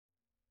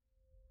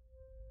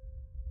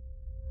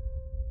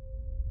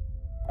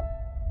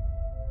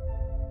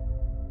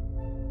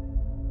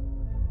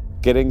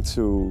Getting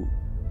to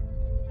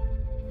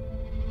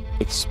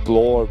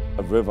explore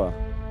a river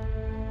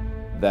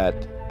that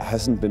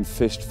hasn't been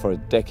fished for a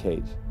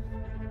decade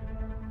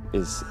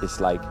is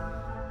like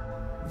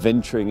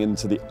venturing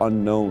into the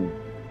unknown.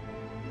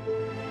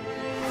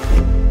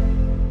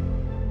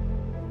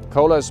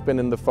 Cola has been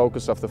in the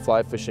focus of the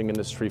fly fishing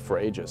industry for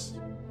ages.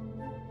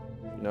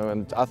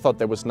 And I thought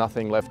there was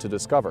nothing left to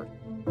discover.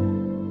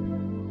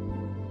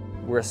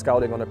 We're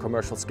scouting on a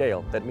commercial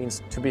scale. That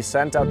means to be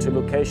sent out to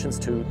locations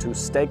to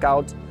stake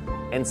out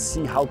and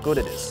see how good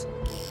it is.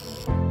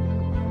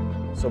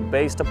 So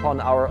based upon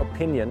our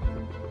opinion,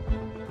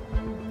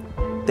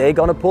 they're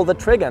gonna pull the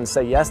trigger and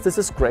say, yes, this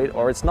is great,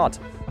 or it's not.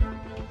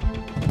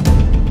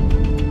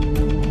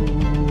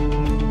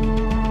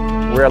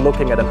 We're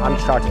looking at an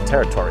uncharted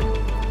territory.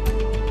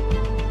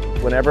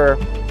 Whenever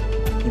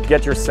you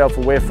get yourself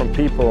away from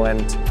people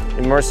and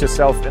immerse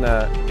yourself in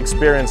an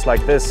experience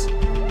like this,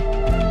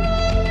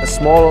 a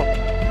small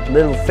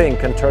little thing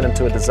can turn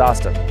into a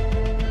disaster.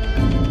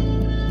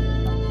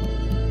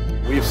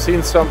 We've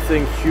seen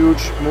something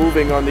huge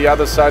moving on the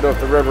other side of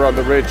the river on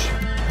the ridge.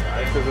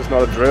 This is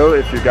not a drill.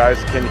 If you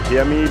guys can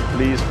hear me,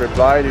 please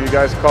reply. Do you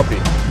guys copy?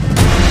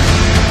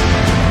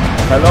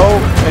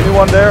 Hello?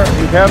 Anyone there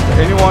in camp?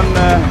 Anyone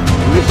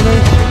listening?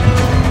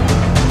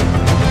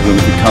 When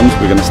he comes,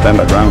 we're gonna stand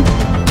our ground.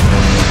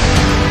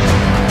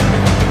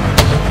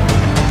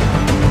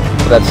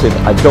 That's it.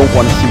 I don't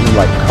want to see him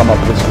like come up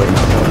this way.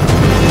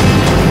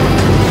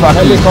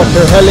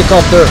 Helicopter,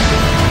 helicopter!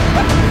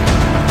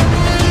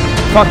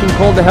 Fucking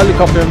call the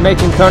helicopter and make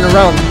him turn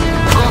around.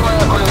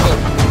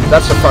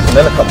 That's a fucking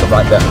helicopter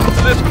right there.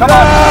 Come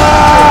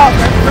on!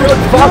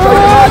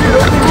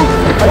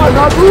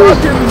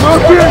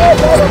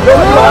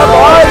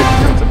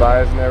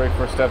 Tobias and Eric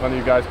for Stefan,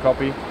 you guys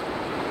copy?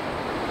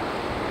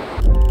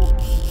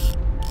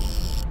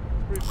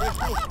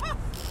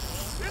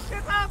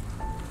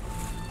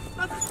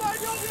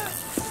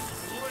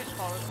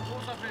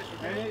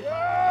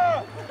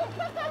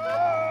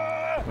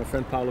 My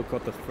friend Paolo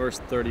caught the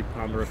first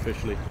 30-pounder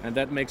officially, and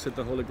that makes it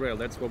the Holy Grail.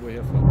 That's what we're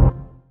here for.